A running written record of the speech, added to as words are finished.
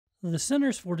The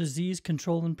Centers for Disease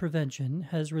Control and Prevention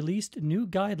has released new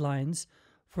guidelines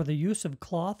for the use of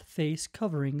cloth face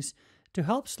coverings to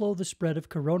help slow the spread of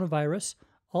coronavirus,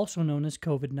 also known as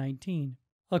COVID-19.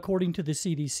 According to the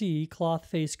CDC, cloth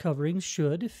face coverings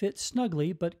should fit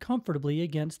snugly but comfortably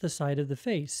against the side of the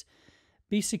face,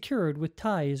 be secured with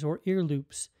ties or ear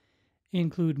loops,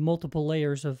 include multiple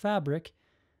layers of fabric,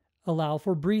 allow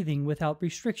for breathing without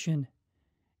restriction,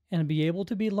 and be able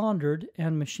to be laundered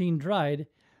and machine dried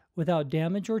without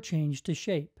damage or change to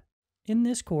shape. In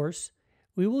this course,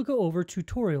 we will go over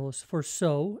tutorials for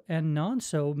sew and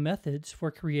non-sew methods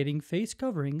for creating face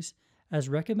coverings as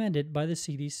recommended by the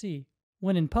CDC.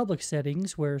 When in public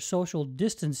settings where social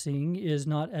distancing is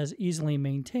not as easily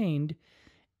maintained,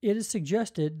 it is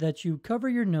suggested that you cover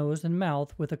your nose and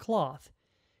mouth with a cloth.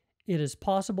 It is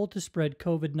possible to spread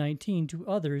COVID-19 to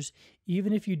others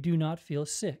even if you do not feel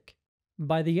sick.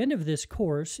 By the end of this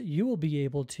course, you will be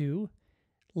able to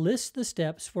list the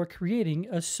steps for creating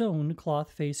a sewn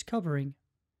cloth face covering,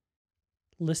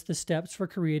 list the steps for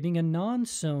creating a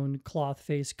non-sewn cloth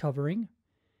face covering,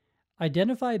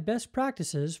 identify best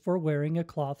practices for wearing a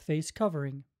cloth face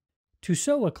covering. To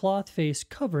sew a cloth face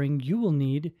covering, you will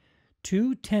need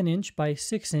two 10-inch by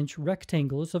 6-inch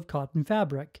rectangles of cotton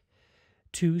fabric,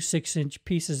 two 6-inch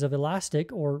pieces of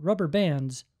elastic or rubber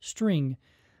bands, string,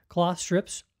 cloth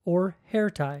strips, or hair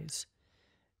ties,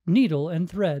 needle and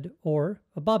thread or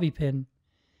a bobby pin,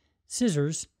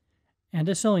 scissors, and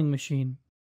a sewing machine.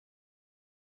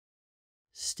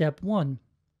 Step 1.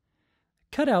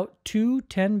 Cut out two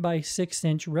 10 by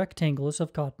 6-inch rectangles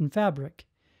of cotton fabric.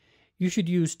 You should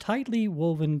use tightly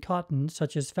woven cotton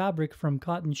such as fabric from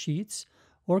cotton sheets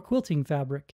or quilting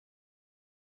fabric.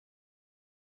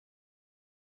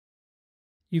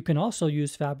 You can also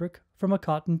use fabric from a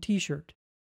cotton T-shirt.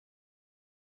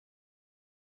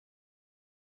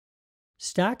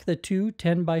 Stack the two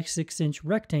 10 by 6-inch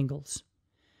rectangles.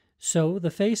 Sew the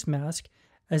face mask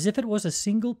as if it was a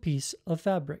single piece of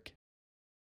fabric.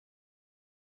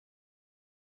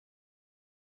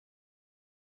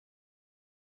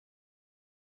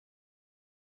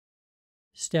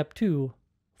 Step 2.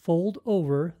 Fold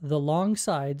over the long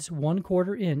sides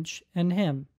 1/4 inch and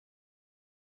hem.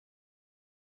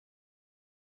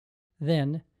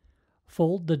 Then,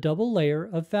 fold the double layer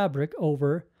of fabric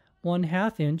over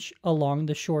 1/2 inch along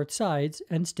the short sides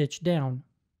and stitch down.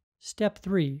 Step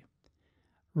 3.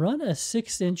 Run a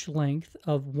 6-inch length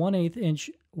of 1/8 inch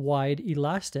wide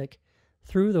elastic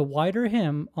through the wider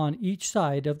hem on each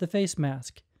side of the face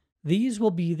mask. These will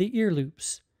be the ear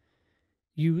loops.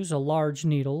 Use a large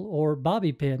needle or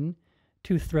bobby pin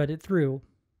to thread it through.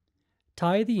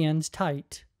 Tie the ends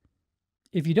tight.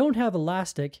 If you don't have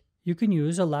elastic, you can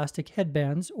use elastic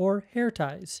headbands or hair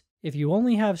ties. If you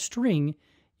only have string,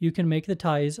 you can make the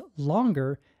ties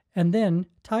longer and then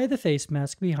tie the face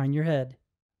mask behind your head.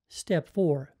 Step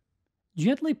 4.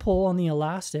 Gently pull on the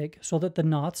elastic so that the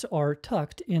knots are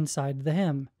tucked inside the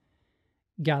hem.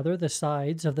 Gather the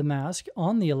sides of the mask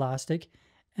on the elastic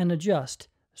and adjust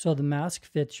so the mask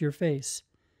fits your face.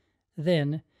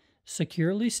 Then,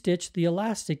 securely stitch the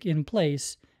elastic in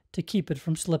place to keep it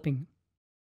from slipping.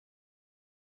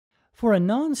 For a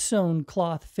non-sewn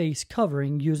cloth face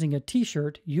covering using a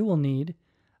T-shirt, you will need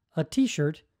a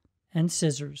T-shirt and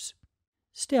scissors.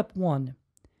 Step 1.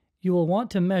 You will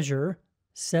want to measure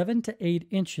 7 to 8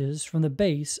 inches from the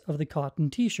base of the cotton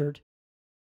T-shirt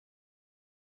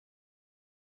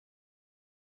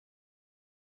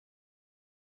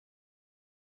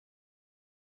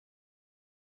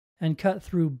and cut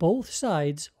through both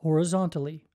sides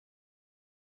horizontally.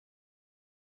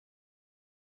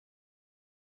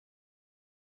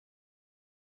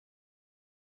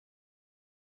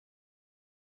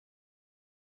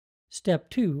 Step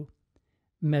 2.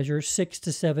 Measure 6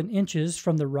 to 7 inches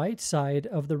from the right side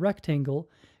of the rectangle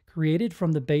created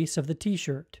from the base of the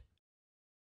T-shirt.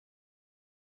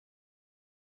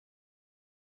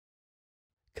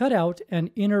 Cut out an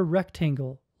inner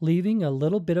rectangle, leaving a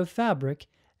little bit of fabric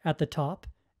at the top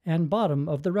and bottom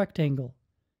of the rectangle.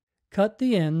 Cut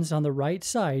the ends on the right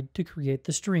side to create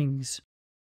the strings.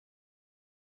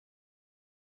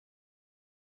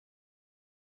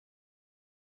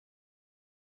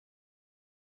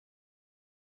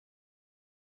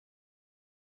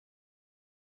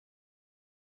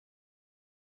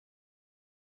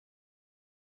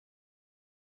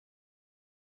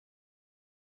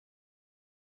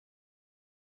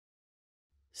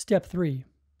 Step 3.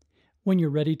 When you're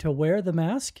ready to wear the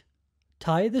mask,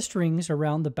 tie the strings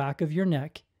around the back of your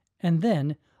neck and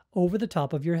then over the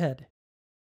top of your head.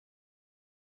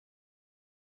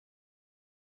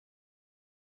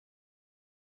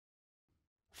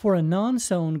 For a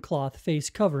non-sewn cloth face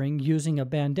covering using a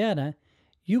bandana,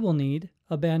 you will need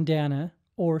a bandana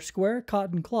or square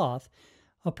cotton cloth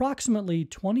approximately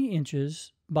 20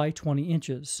 inches by 20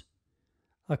 inches,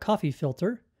 a coffee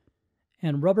filter,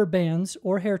 and rubber bands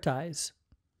or hair ties.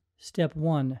 Step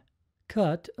 1.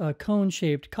 Cut a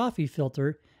cone-shaped coffee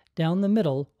filter down the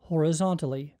middle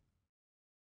horizontally.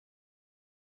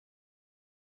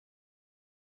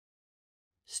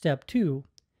 Step 2.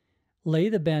 Lay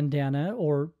the bandana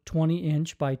or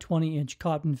 20-inch by 20-inch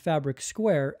cotton fabric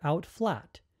square out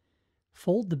flat.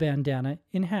 Fold the bandana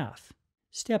in half.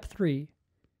 Step 3.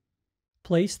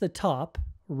 Place the top,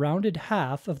 rounded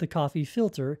half of the coffee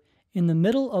filter in the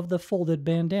middle of the folded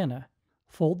bandana.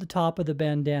 Fold the top of the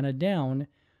bandana down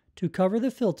to cover the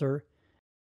filter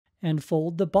and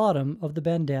fold the bottom of the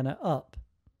bandana up.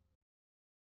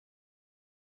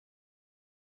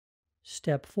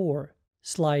 Step 4.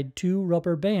 Slide 2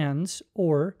 rubber bands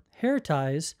or hair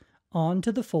ties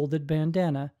onto the folded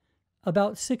bandana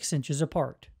about 6 inches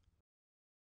apart.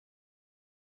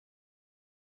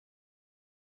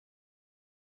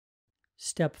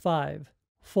 Step 5.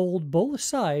 Fold both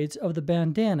sides of the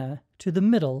bandana to the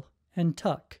middle and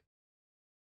tuck.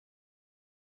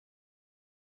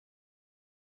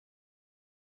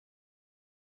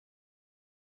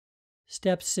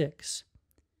 Step 6.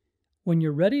 When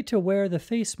you're ready to wear the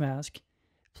face mask,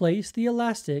 place the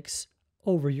elastics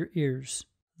over your ears.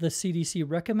 The CDC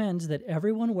recommends that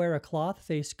everyone wear a cloth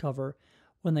face cover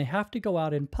when they have to go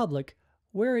out in public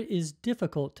where it is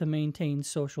difficult to maintain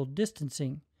social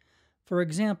distancing. For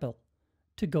example,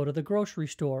 to go to the grocery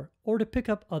store or to pick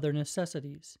up other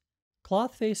necessities.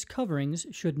 Cloth face coverings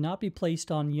should not be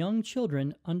placed on young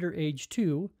children under age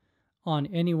 2, on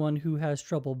anyone who has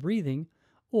trouble breathing,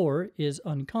 or is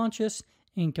unconscious,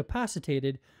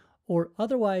 incapacitated, or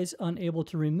otherwise unable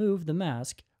to remove the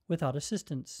mask without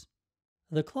assistance.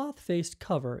 The cloth-faced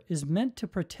cover is meant to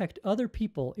protect other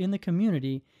people in the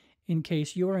community in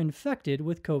case you are infected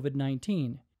with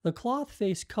COVID-19. The cloth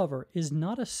face cover is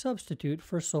not a substitute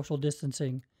for social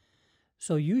distancing,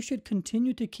 so you should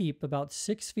continue to keep about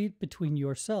 6 feet between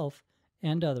yourself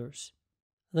and others.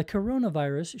 The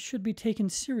coronavirus should be taken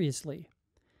seriously.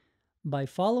 By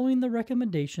following the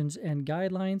recommendations and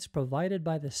guidelines provided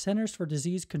by the Centers for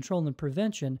Disease Control and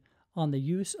Prevention on the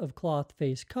use of cloth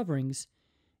face coverings,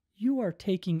 you are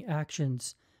taking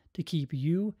actions to keep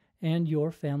you and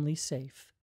your family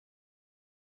safe.